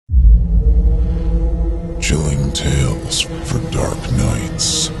Dark tales for dark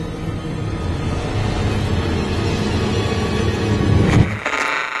nights.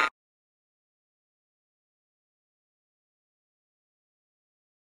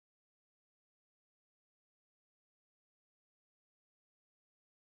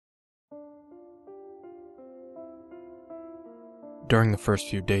 During the first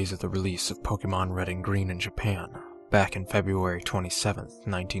few days of the release of Pokemon Red and Green in Japan, back in February 27,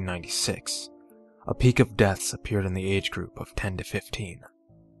 1996, a peak of deaths appeared in the age group of 10 to 15.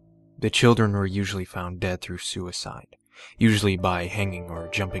 The children were usually found dead through suicide, usually by hanging or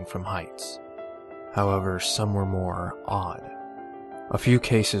jumping from heights. However, some were more odd. A few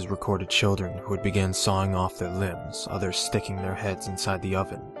cases recorded children who would begin sawing off their limbs, others sticking their heads inside the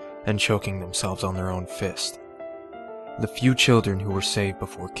oven and choking themselves on their own fist. The few children who were saved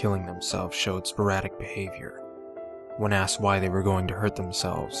before killing themselves showed sporadic behavior. When asked why they were going to hurt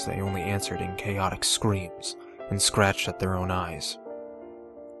themselves, they only answered in chaotic screams and scratched at their own eyes.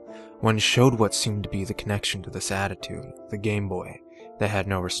 When showed what seemed to be the connection to this attitude, the Game Boy, they had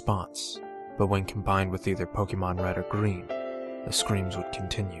no response, but when combined with either Pokemon Red or Green, the screams would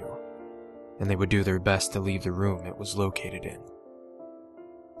continue, and they would do their best to leave the room it was located in.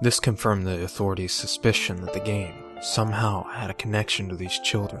 This confirmed the authorities' suspicion that the game somehow had a connection to these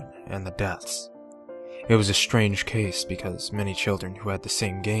children and the deaths. It was a strange case because many children who had the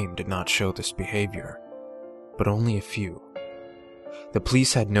same game did not show this behavior, but only a few. The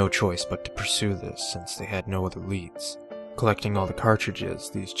police had no choice but to pursue this since they had no other leads. Collecting all the cartridges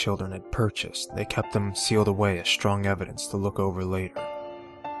these children had purchased, they kept them sealed away as strong evidence to look over later.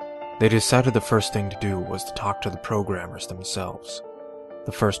 They decided the first thing to do was to talk to the programmers themselves.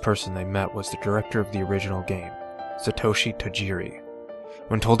 The first person they met was the director of the original game, Satoshi Tajiri.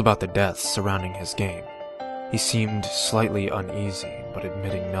 When told about the deaths surrounding his game, he seemed slightly uneasy, but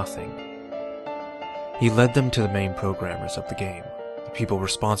admitting nothing. He led them to the main programmers of the game, the people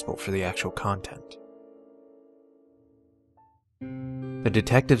responsible for the actual content. The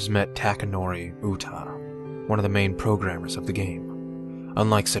detectives met Takanori Uta, one of the main programmers of the game.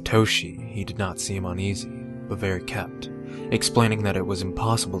 Unlike Satoshi, he did not seem uneasy, but very kept, explaining that it was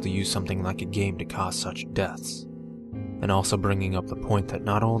impossible to use something like a game to cause such deaths, and also bringing up the point that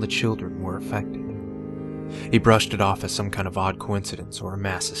not all the children were affected. He brushed it off as some kind of odd coincidence or a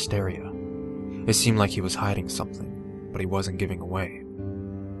mass hysteria. It seemed like he was hiding something, but he wasn't giving away.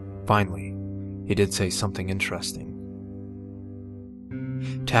 Finally, he did say something interesting.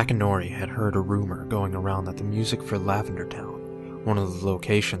 Takanori had heard a rumor going around that the music for Lavender Town, one of the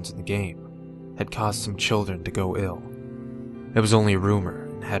locations in the game, had caused some children to go ill. It was only a rumor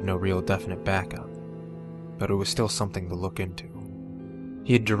and had no real definite backup, but it was still something to look into.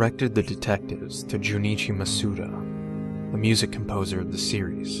 He had directed the detectives to Junichi Masuda, the music composer of the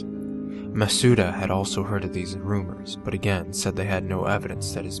series. Masuda had also heard of these rumors, but again said they had no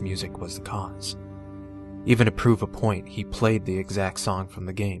evidence that his music was the cause. Even to prove a point, he played the exact song from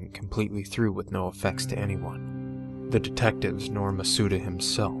the game completely through with no effects to anyone. The detectives nor Masuda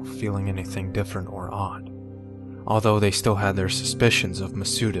himself feeling anything different or odd, although they still had their suspicions of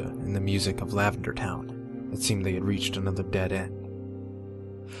Masuda and the music of Lavender Town. It seemed they had reached another dead end.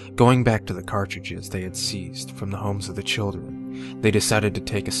 Going back to the cartridges they had seized from the homes of the children, they decided to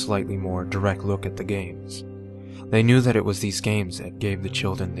take a slightly more direct look at the games. They knew that it was these games that gave the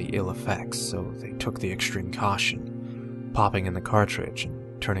children the ill effects, so they took the extreme caution, popping in the cartridge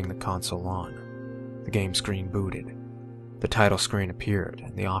and turning the console on. The game screen booted. The title screen appeared,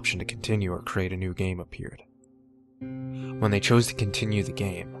 and the option to continue or create a new game appeared. When they chose to continue the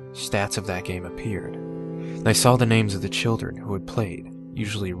game, stats of that game appeared. They saw the names of the children who had played,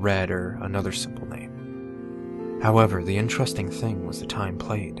 usually Red or another simple name. However, the interesting thing was the time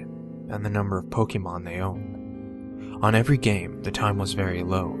played, and the number of Pokemon they owned. On every game, the time was very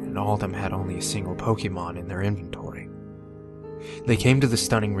low, and all of them had only a single Pokemon in their inventory. They came to the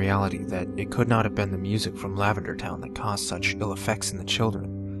stunning reality that it could not have been the music from Lavender Town that caused such ill effects in the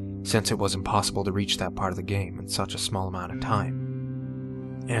children, since it was impossible to reach that part of the game in such a small amount of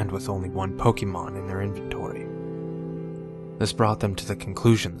time, and with only one Pokemon in their inventory. This brought them to the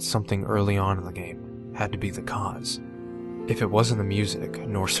conclusion that something early on in the game had to be the cause. If it wasn't the music,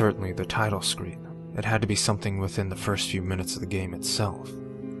 nor certainly the title screen, it had to be something within the first few minutes of the game itself.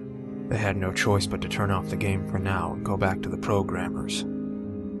 They had no choice but to turn off the game for now and go back to the programmers.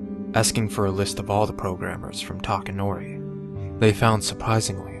 Asking for a list of all the programmers from Takanori, they found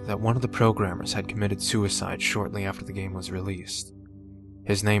surprisingly that one of the programmers had committed suicide shortly after the game was released.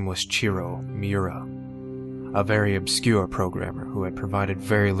 His name was Chiro Miura, a very obscure programmer who had provided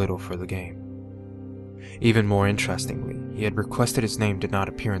very little for the game. Even more interestingly, he had requested his name did not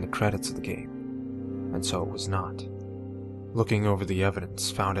appear in the credits of the game. and so it was not. Looking over the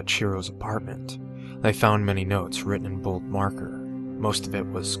evidence found at Chiro's apartment, they found many notes written in bold marker. Most of it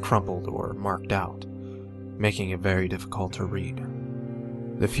was crumpled or marked out, making it very difficult to read.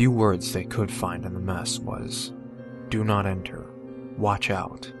 The few words they could find in the mess was, "Do not enter, watch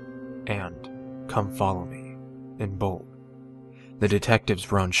out," and "Come follow me," in bold. The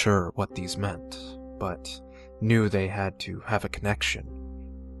detectives were unsure what these meant, but knew they had to have a connection.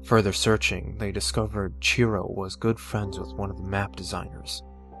 Further searching, they discovered Chiro was good friends with one of the map designers,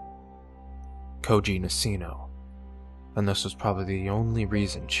 Koji Nishino, and this was probably the only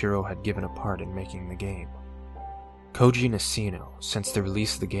reason Chiro had given a part in making the game. Koji Nishino, since the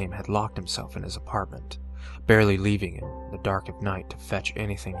release of the game, had locked himself in his apartment, barely leaving in the dark of night to fetch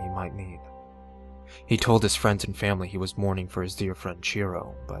anything he might need. He told his friends and family he was mourning for his dear friend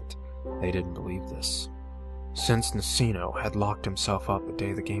Chiro, but they didn't believe this. Since Nishino had locked himself up the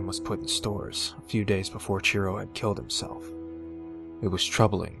day the game was put in stores, a few days before Chiro had killed himself. It was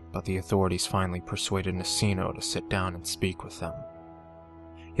troubling, but the authorities finally persuaded Nishino to sit down and speak with them.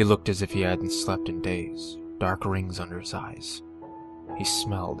 He looked as if he hadn't slept in days, dark rings under his eyes. He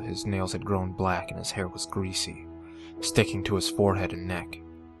smelled, his nails had grown black and his hair was greasy, sticking to his forehead and neck.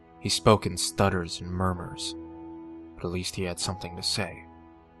 He spoke in stutters and murmurs, but at least he had something to say.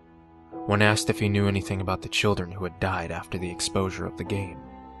 When asked if he knew anything about the children who had died after the exposure of the game,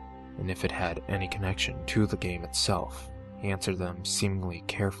 and if it had any connection to the game itself, he answered them seemingly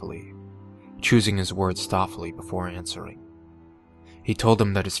carefully, choosing his words thoughtfully before answering. He told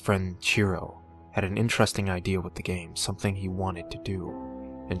them that his friend Chiro had an interesting idea with the game, something he wanted to do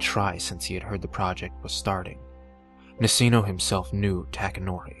and try since he had heard the project was starting. Nishino himself knew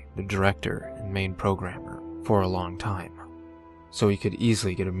Takanori, the director and main programmer, for a long time, so he could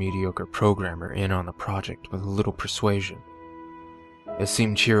easily get a mediocre programmer in on the project with a little persuasion. It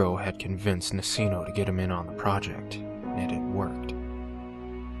seemed Chiro had convinced Nishino to get him in on the project, and it had worked.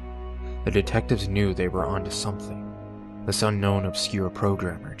 The detectives knew they were onto something. This unknown obscure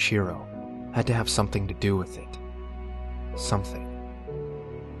programmer, Chiro, had to have something to do with it. Something.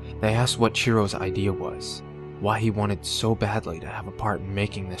 They asked what Chiro's idea was, why he wanted so badly to have a part in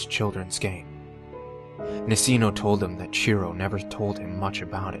making this children's game. Nishino told them that Chiro never told him much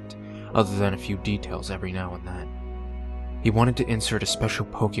about it, other than a few details every now and then. He wanted to insert a special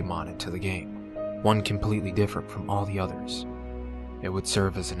Pokemon into the game, one completely different from all the others. It would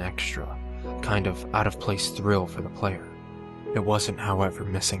serve as an extra, kind of out-of-place thrill for the player. It wasn't, however,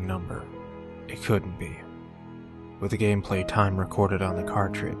 missing number. It couldn't be. With the gameplay time recorded on the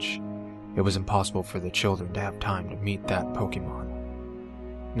cartridge, it was impossible for the children to have time to meet that Pokemon.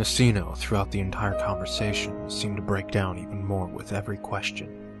 Nishino, throughout the entire conversation, seemed to break down even more with every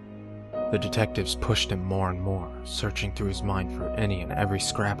question. The detectives pushed him more and more, searching through his mind for any and every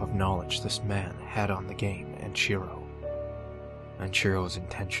scrap of knowledge this man had on the game and Chiro's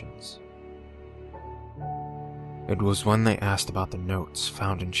intentions. It was when they asked about the notes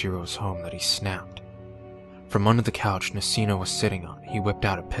found in Chiro's home that he snapped. From under the couch Nishino was sitting on, he whipped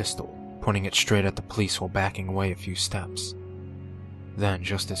out a pistol, pointing it straight at the police while backing away a few steps. Then,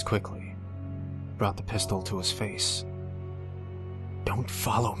 just as quickly, brought the pistol to his face. "Don't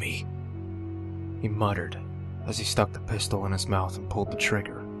follow me," he muttered as he stuck the pistol in his mouth and pulled the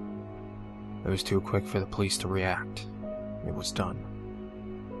trigger. It was too quick for the police to react. It was done.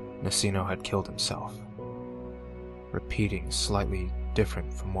 Nishino had killed himself. Repeating, slightly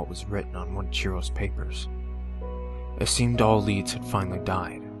different from what was written on one of Chiro's papers. It seemed all leads had finally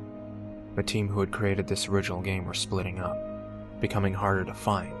died. The team who had created this original game were splitting up, becoming harder to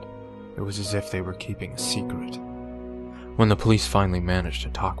find. It was as if they were keeping a secret. When the police finally managed to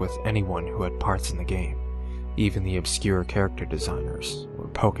talk with anyone who had parts in the game, even the obscure character designers or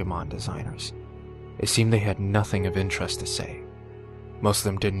Pokemon designers, it seemed they had nothing of interest to say. Most of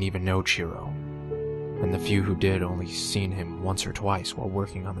them didn't even know Chiro, and the few who did only seen him once or twice while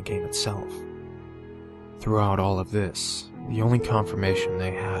working on the game itself. Throughout all of this, the only confirmation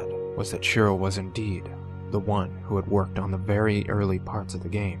they had was that Chiro was indeed the one who had worked on the very early parts of the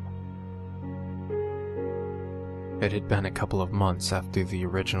game. It had been a couple of months after the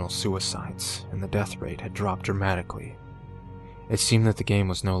original suicides, and the death rate had dropped dramatically. It seemed that the game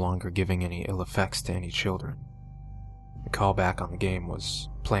was no longer giving any ill effects to any children. The callback on the game was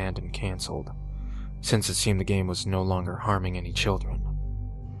planned and cancelled, since it seemed the game was no longer harming any children.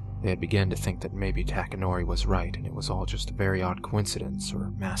 They had begun to think that maybe Takanori was right and it was all just a very odd coincidence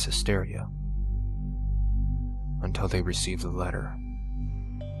or mass hysteria. Until they received the letter.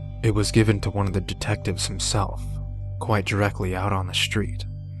 It was given to one of the detectives himself, quite directly out on the street.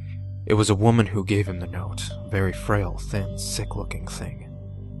 It was a woman who gave him the note, a very frail, thin, sick-looking thing.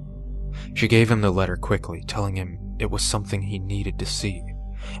 She gave him the letter quickly, telling him it was something he needed to see,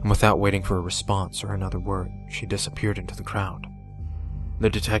 and without waiting for a response or another word, she disappeared into the crowd. The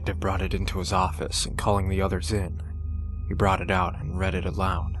detective brought it into his office, and calling the others in, he brought it out and read it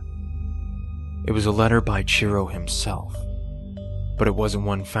aloud. It was a letter by Chiro himself, but it wasn't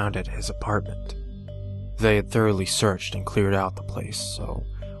one found at his apartment. They had thoroughly searched and cleared out the place, so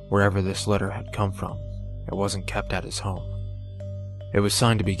wherever this letter had come from, it wasn't kept at his home. It was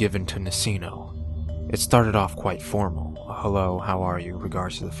signed to be given to Nicino. It started off quite formal, a hello, how are you,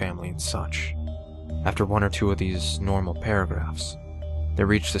 regards to the family and such. After one or two of these normal paragraphs, they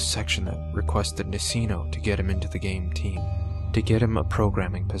reached a section that requested Nicino to get him into the game team, to get him a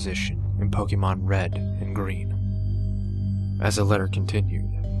programming position in Pokemon Red and Green. As the letter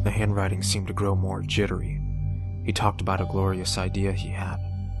continued, the handwriting seemed to grow more jittery. He talked about a glorious idea he had,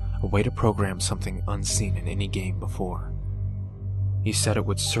 a way to program something unseen in any game before. He said it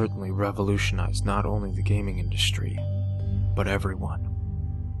would certainly revolutionize not only the gaming industry, but everyone.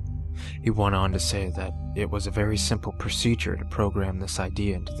 He went on to say that it was a very simple procedure to program this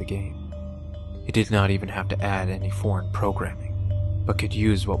idea into the game. He did not even have to add any foreign programming, but could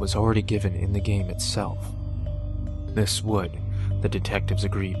use what was already given in the game itself. This would, the detectives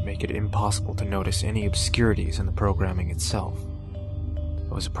agreed, make it impossible to notice any obscurities in the programming itself.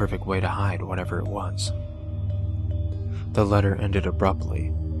 It was a perfect way to hide whatever it was. The letter ended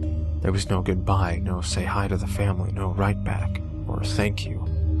abruptly. There was no goodbye, no say hi to the family, no write back, or thank you.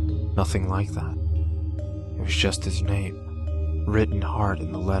 Nothing like that. It was just his name, written hard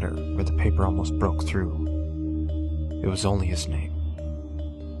in the letter where the paper almost broke through. It was only his name.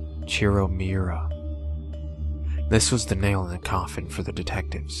 Chiro Miura. This was the nail in the coffin for the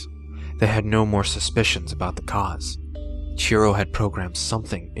detectives. They had no more suspicions about the cause. Chiro had programmed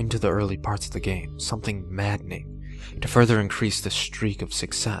something into the early parts of the game, something maddening, to further increase the streak of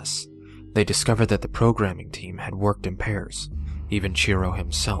success. They discovered that the programming team had worked in pairs, even Chiro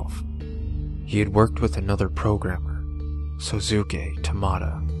himself. He had worked with another programmer, Sozuke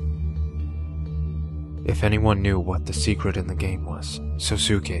Tamada. If anyone knew what the secret in the game was,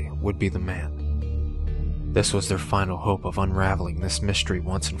 Sozuke would be the man. This was their final hope of unraveling this mystery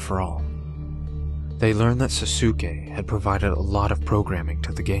once and for all. They learned that Sasuke had provided a lot of programming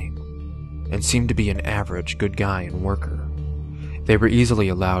to the game, and seemed to be an average good guy and worker. They were easily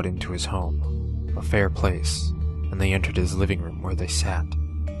allowed into his home, a fair place, and they entered his living room where they sat.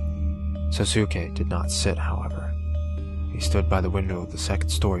 Sasuke did not sit, however. He stood by the window of the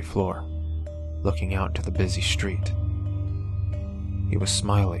second-story floor, looking out into the busy street. He was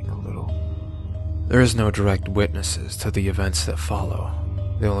smiling a little. There is no direct witnesses to the events that follow.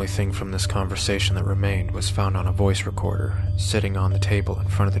 The only thing from this conversation that remained was found on a voice recorder, sitting on the table in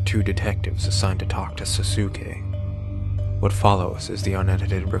front of the two detectives assigned to talk to Sasuke. What follows is the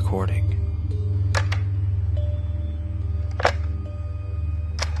unedited recording.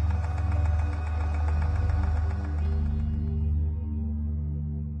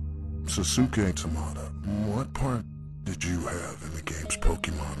 Sasuke Tamada, what part did you have in the game's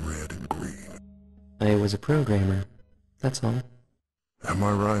Pokemon Red and Green? I was a programmer, that's all. Am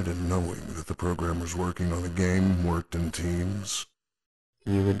I right in knowing that the programmers working on the game worked in teams?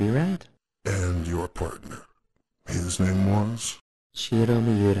 You would be right. And your partner, his name was? Chiro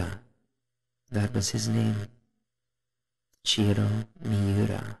Miura. That was his name. Chiro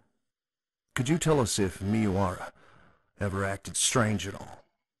Miura. Could you tell us if Miura ever acted strange at all?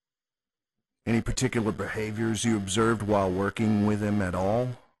 Any particular behaviors you observed while working with him at all?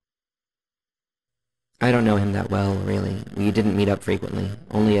 I don't know him that well, really. We didn't meet up frequently,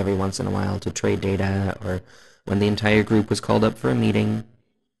 only every once in a while to trade data, or when the entire group was called up for a meeting.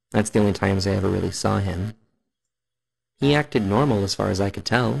 That's the only times I ever really saw him. He acted normal as far as I could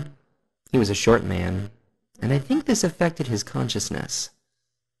tell. He was a short man, and I think this affected his consciousness.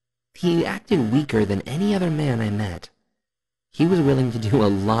 He acted weaker than any other man I met. He was willing to do a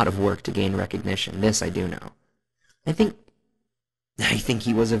lot of work to gain recognition, this I do know. I think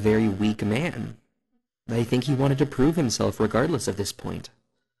he was a very weak man. I think he wanted to prove himself regardless of this point.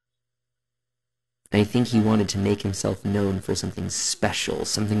 I think he wanted to make himself known for something special,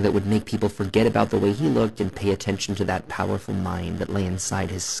 something that would make people forget about the way he looked and pay attention to that powerful mind that lay inside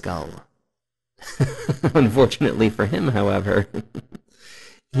his skull. Unfortunately for him, however,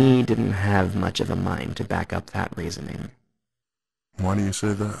 he didn't have much of a mind to back up that reasoning. Why do you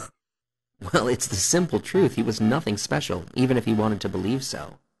say that? Well, it's the simple truth. He was nothing special, even if he wanted to believe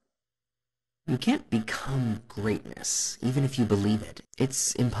so. You can't become greatness, even if you believe it.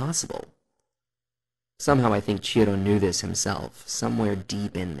 It's impossible. Somehow I think Chiro knew this himself. Somewhere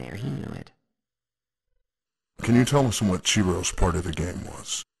deep in there, he knew it. Can you tell us what Chiro's part of the game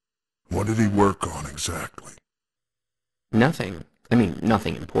was? What did he work on exactly? Nothing. I mean,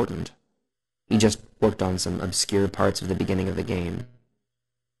 nothing important. He just worked on some obscure parts of the beginning of the game.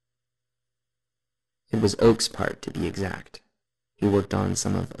 It was Oak's part, to be exact. He worked on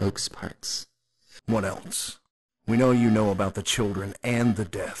some of Oak's parts. What else? We know you know about the children and the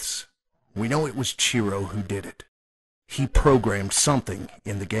deaths. We know it was Chiro who did it. He programmed something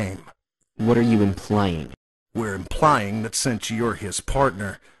in the game. What are you implying? We're implying that since you're his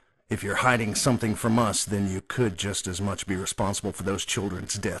partner, if you're hiding something from us, then you could just as much be responsible for those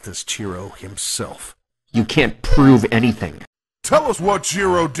children's death as Chiro himself. You can't prove anything. Tell us what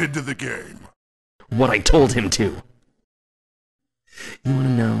Jiro did to the game. What I told him to. You want to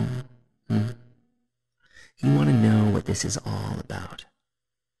know? You want to know what this is all about?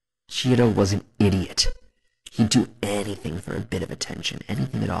 Chiro was an idiot. He'd do anything for a bit of attention,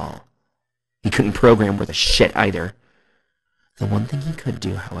 anything at all. He couldn't program worth a shit either. The one thing he could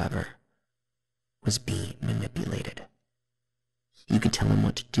do, however, was be manipulated. You could tell him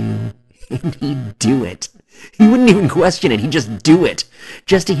what to do, and he'd do it. He wouldn't even question it, he'd just do it.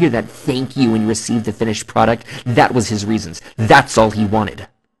 Just to hear that thank you when you received the finished product, that was his reasons. That's all he wanted.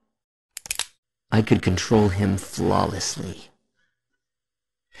 I could control him flawlessly.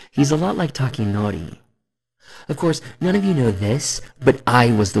 He's a lot like Takinori. Of course, none of you know this, but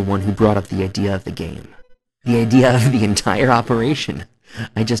I was the one who brought up the idea of the game. The idea of the entire operation.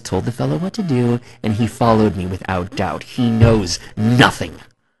 I just told the fellow what to do, and he followed me without doubt. He knows nothing.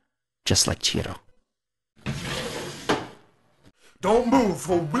 Just like Chiro. Don't move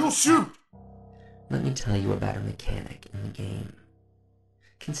or we'll shoot! Let me tell you about a mechanic in the game.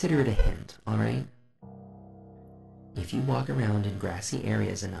 Consider it a hint, alright? If you walk around in grassy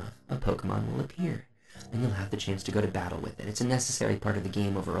areas enough, a Pokemon will appear, and you'll have the chance to go to battle with it. It's a necessary part of the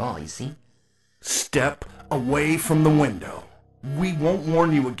game overall, you see? Step away from the window. We won't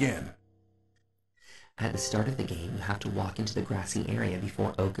warn you again. At the start of the game, you have to walk into the grassy area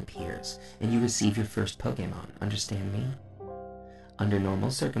before Oak appears, and you receive your first Pokemon. Understand me? Under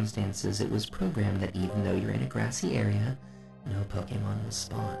normal circumstances, it was programmed that even though you're in a grassy area, no Pokemon will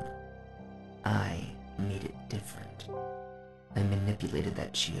spawn. I made it different. I manipulated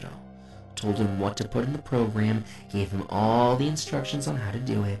that Chiro, told him what to put in the program, gave him all the instructions on how to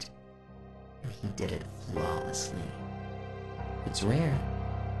do it, and he did it flawlessly. It's rare,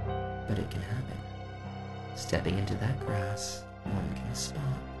 but it can happen. Stepping into that grass, one can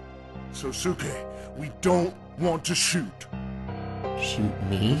spawn. Sosuke, we don't want to shoot. Shoot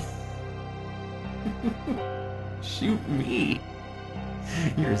me? Shoot me?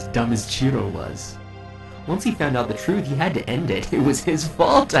 You're as dumb as Chiro was. Once he found out the truth, he had to end it. It was his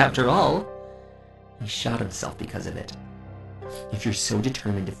fault, after all. He shot himself because of it. If you're so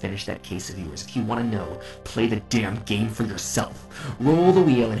determined to finish that case of yours, if you want to know, play the damn game for yourself. Roll the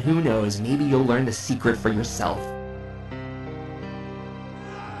wheel, and who knows, maybe you'll learn the secret for yourself.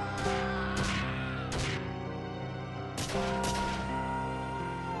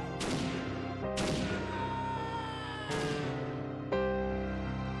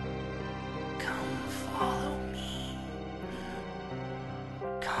 Come follow me.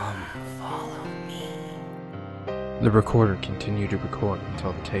 Come follow me. The recorder continued to record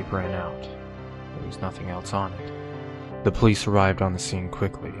until the tape ran out. There was nothing else on it. The police arrived on the scene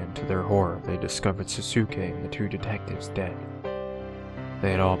quickly, and to their horror, they discovered Sasuke and the two detectives dead.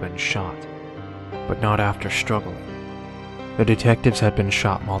 They had all been shot, but not after struggling. The detectives had been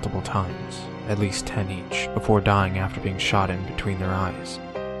shot multiple times, at least 10 each, before dying after being shot in between their eyes.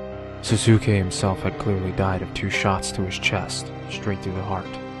 Sasuke himself had clearly died of 2 shots to his chest, straight through the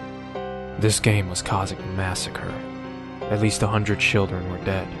heart. This game was causing a massacre. At least 100 children were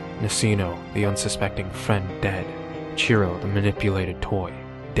dead. Nacino, the unsuspecting friend, dead. Chiro, the manipulated toy,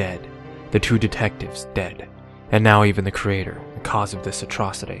 dead. The 2 detectives, dead. And now even the creator, the cause of this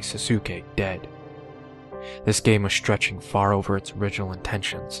atrocity, Sasuke, dead. This game was stretching far over its original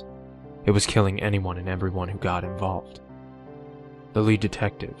intentions. It was killing anyone and everyone who got involved. The lead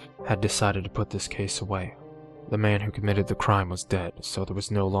detective had decided to put this case away. The man who committed the crime was dead, so there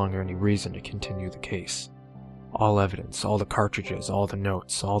was no longer any reason to continue the case. All evidence, all the cartridges, all the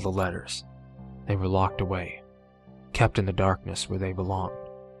notes, all the letters, they were locked away, kept in the darkness where they belonged.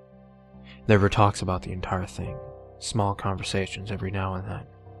 There were talks about the entire thing, small conversations every now and then,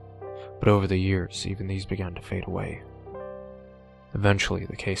 but over the years, even these began to fade away. Eventually,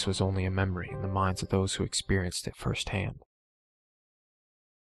 the case was only a memory in the minds of those who experienced it firsthand.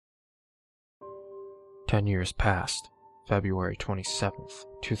 10 years passed. February 27th,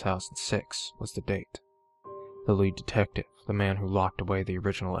 2006 was the date. The lead detective, the man who locked away the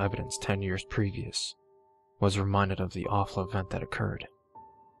original evidence 10 years previous, was reminded of the awful event that occurred.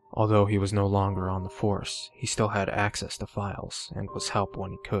 Although he was no longer on the force, he still had access to files and was helped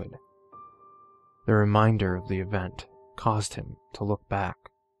when he could. The reminder of the event caused him to look back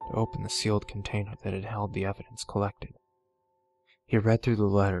to open the sealed container that had held the evidence collected. He read through the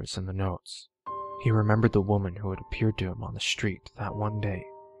letters and the notes. He remembered the woman who had appeared to him on the street that one day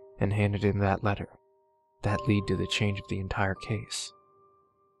and handed him that letter, that lead to the change of the entire case.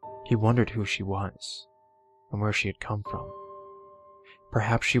 He wondered who she was and where she had come from.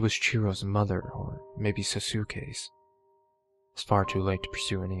 Perhaps she was Chiro's mother, or maybe Sasuke's. It's far too late to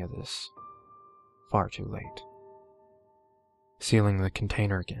pursue any of this. Far too late. Sealing the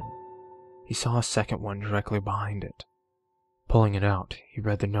container again, he saw a second one directly behind it. Pulling it out, he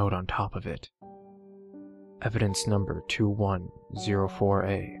read the note on top of it. Evidence number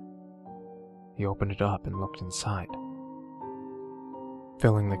 2104A. He opened it up and looked inside.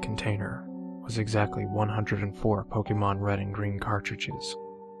 Filling the container was exactly 104 Pokemon Red and Green cartridges,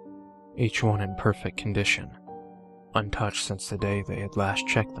 each one in perfect condition, untouched since the day they had last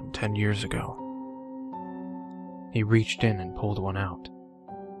checked them 10 years ago. He reached in and pulled one out.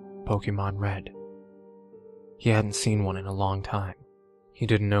 Pokemon Red. He hadn't seen one in a long time. He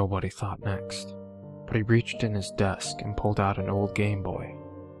didn't know what he thought next, but he reached in his desk and pulled out an old Game Boy.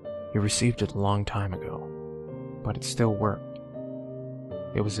 He received it a long time ago, but it still worked.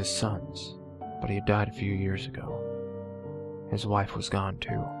 It was his son's, but he had died a few years ago. His wife was gone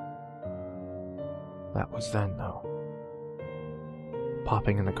too. That was then, though.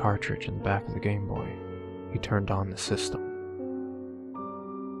 Popping in the cartridge in the back of the Game Boy, he turned on the system.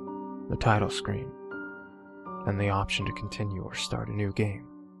 The title screen, and the option to continue or start a new game.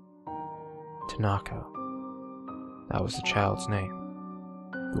 Tanaka. That was the child's name,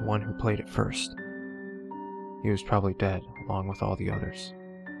 the one who played it first. He was probably dead, along with all the others.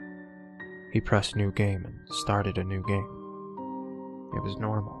 He pressed new game and started a new game. It was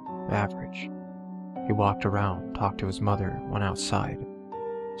normal, average. He walked around, talked to his mother, went outside,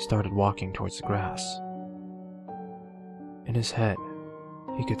 started walking towards the grass. In his head,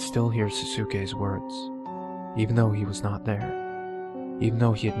 he could still hear Sasuke's words, even though he was not there, even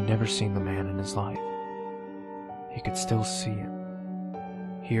though he had never seen the man in his life. He could still see him,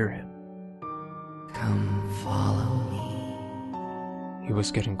 hear him. Come follow me. He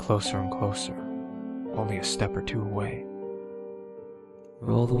was getting closer and closer, only a step or two away.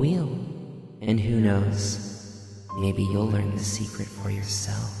 Roll the wheel, and who knows, maybe you'll learn the secret for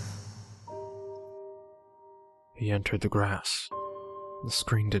yourself. He entered the grass. The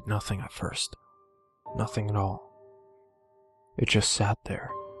screen did nothing at first. Nothing at all. It just sat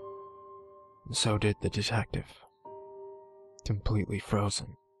there. And so did the detective. Completely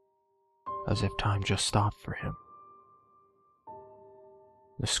frozen. As if time just stopped for him.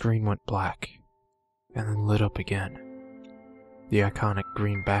 The screen went black, and then lit up again. The iconic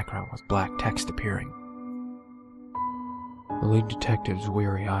green background with black text appearing. The lead detective's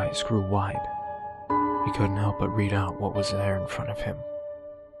weary eyes grew wide. He couldn't help but read out what was there in front of him.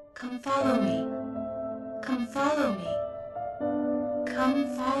 Come follow me. Come follow me.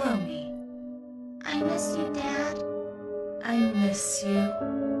 Come follow me. I miss you, Dad. I miss you.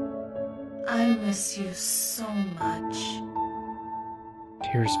 I miss you so much.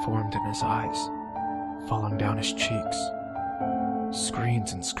 Tears formed in his eyes, falling down his cheeks.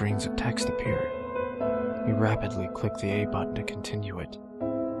 Screens and screens of text appeared. He rapidly clicked the A button to continue it.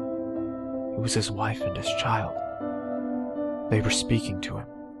 It was his wife and his child. They were speaking to him,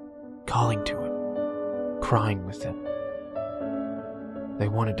 calling to him, crying with him. They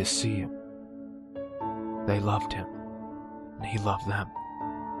wanted to see him. They loved him, and he loved them.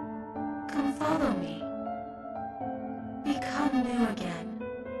 Come follow me. Become new again.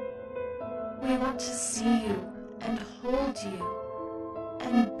 We want to see you and hold you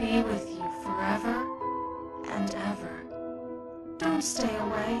and be with you forever and ever. Don't stay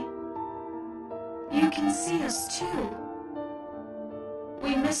away. You can see us too.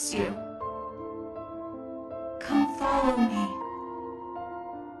 We miss you. Come follow me.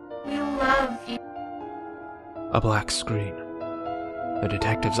 We love you. A black screen. The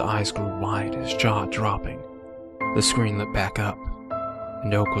detective's eyes grew wide, his jaw dropping. The screen lit back up,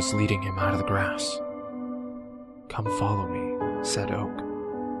 and Oak was leading him out of the grass. Come follow me, said Oak.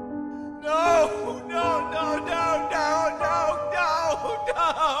 No! No, no, no, no, no, no,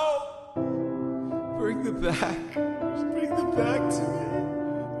 no! Bring them back. Just bring them back to me.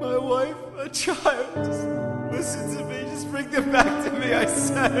 My wife, my child. Just listen to me. Just bring them back to me, I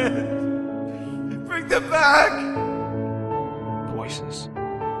said. Bring them back! Voices.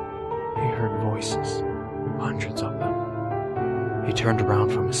 He heard voices. Hundreds of them. He turned around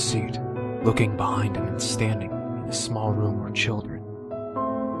from his seat, looking behind him and standing in a small room were children.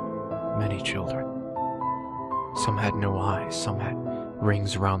 many children. Some had no eyes, some had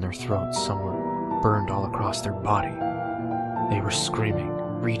rings around their throats, some were burned all across their body. They were screaming,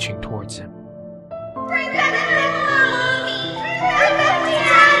 reaching towards him. Bring back my mommy! Bring back my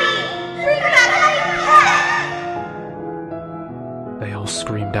daddy! Bring back my pet! They all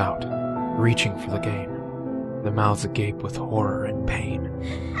screamed out, reaching for the game, their mouths agape with horror and pain.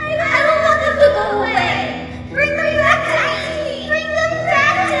 I don't want them to go away! Bring them back to me! Bring them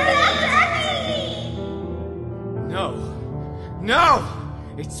back to me! No! No!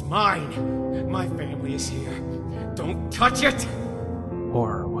 It's mine! My family is here. Don't touch it!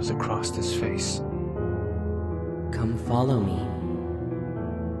 Horror was across his face. Come follow me.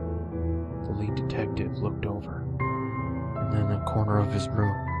 The lead detective looked over, and then in a corner of his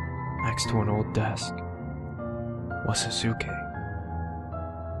room, next to an old desk, was Suzuki.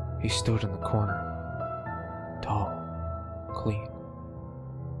 He stood in the corner, tall, clean.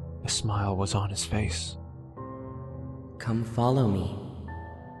 A smile was on his face. Come follow me.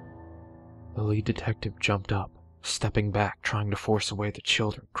 The lead detective jumped up, stepping back, trying to force away the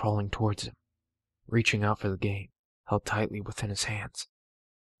children crawling towards him, reaching out for the game, held tightly within his hands.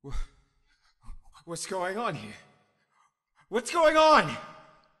 What's going on here? What's going on?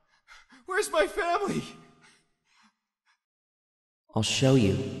 Where's my family? I'll show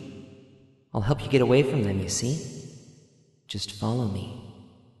you. I'll help you get away from them, you see? Just follow me.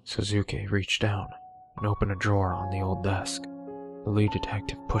 Suzuki reached down and opened a drawer on the old desk. The lead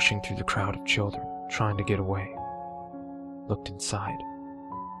detective, pushing through the crowd of children, trying to get away, looked inside.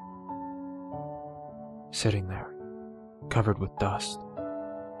 Sitting there, covered with dust,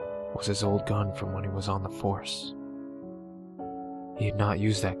 was his old gun from when he was on the force. He had not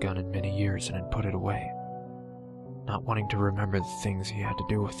used that gun in many years and had put it away, not wanting to remember the things he had to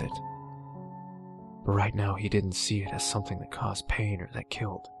do with it. But right now he didn't see it as something that caused pain or that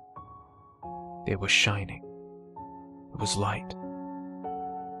killed. It was shining. It was light.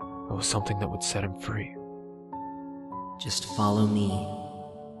 It was something that would set him free. Just follow me.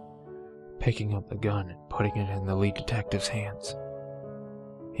 Picking up the gun and putting it in the lead detective's hands,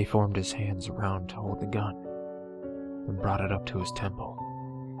 he formed his hands around to hold the gun, and brought it up to his temple.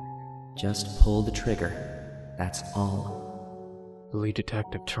 Just pull the trigger. That's all. The lead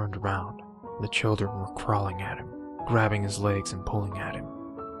detective turned around. The children were crawling at him, grabbing his legs and pulling at him.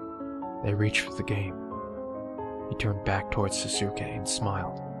 They reached for the game. He turned back towards Suzuki and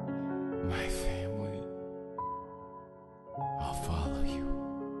smiled. My family. I'll follow you.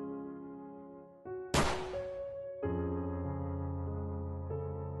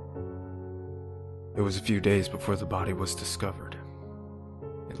 It was a few days before the body was discovered.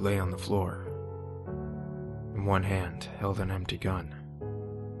 It lay on the floor. In one hand held an empty gun,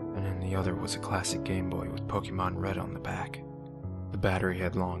 and in the other was a classic Game Boy with Pokemon Red on the back. The battery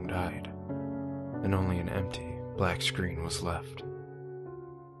had long died, and only an empty, black screen was left.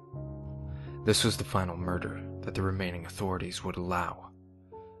 This was the final murder that the remaining authorities would allow.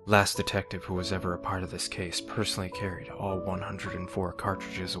 Last detective who was ever a part of this case personally carried all 104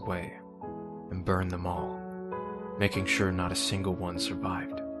 cartridges away and burned them all, making sure not a single one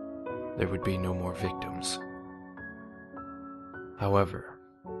survived. There would be no more victims. However,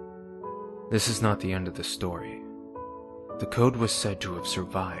 this is not the end of the story. The code was said to have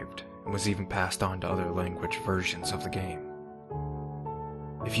survived and was even passed on to other language versions of the game.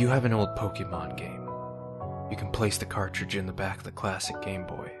 If you have an old Pokemon game, you can place the cartridge in the back of the classic Game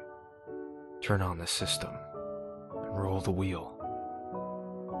Boy, turn on the system, and roll the wheel.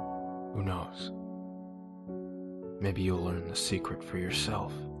 Who knows? Maybe you'll learn the secret for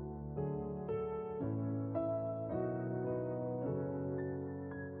yourself.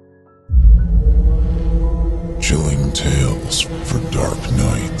 Chilling tales for dark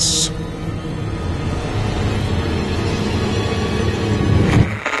nights.